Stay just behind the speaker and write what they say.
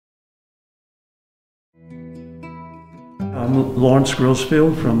I'm Lawrence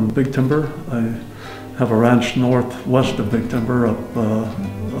from Big Timber. I have a ranch northwest of Big Timber up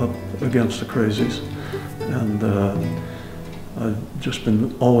against the Crazies. And I've just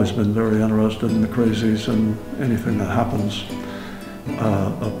always been very interested in the Crazies and anything that happens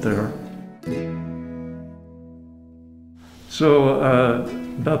up there. So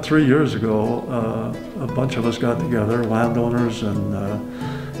about 3 years ago, a bunch of us got together, landowners and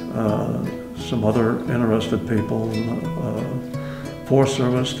some other interested people, Forest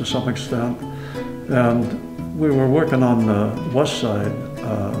Service to some extent, and we were working on the west side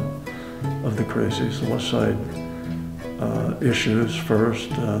of the Crazies, the west side issues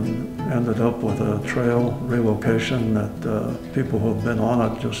first, and ended up with a trail relocation that people who have been on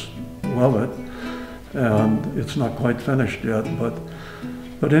it just love it, and it's not quite finished yet,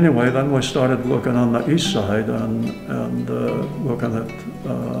 but anyway, then we started looking on the east side and looking at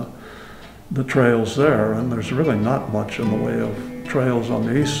the trails there, and there's really not much in the way of trails on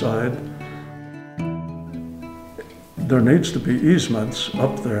the east side. There needs to be easements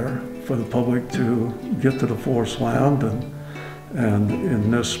up there for the public to get to the forest land, and in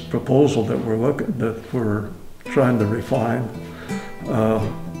this proposal that we're trying to refine,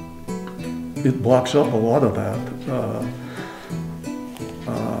 it blocks up a lot of that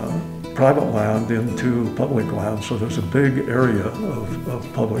private land into public land, so there's a big area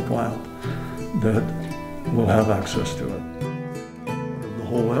of public land that will have access to it. The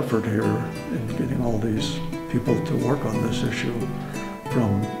whole effort here in getting all these people to work on this issue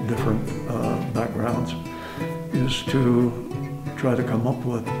from different backgrounds is to try to come up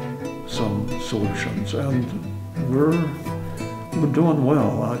with some solutions, and we're doing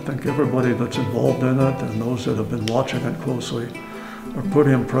well. I think everybody that's involved in it and those that have been watching it closely are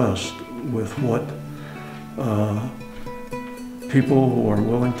pretty impressed with what people who are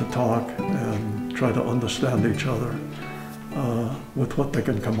willing to talk and try to understand each other with what they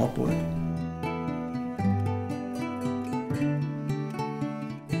can come up with.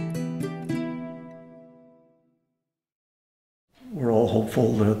 We're all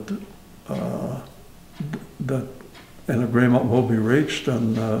hopeful that an agreement will be reached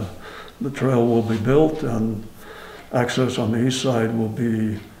and the trail will be built and access on the east side will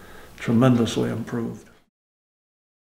be tremendously improved.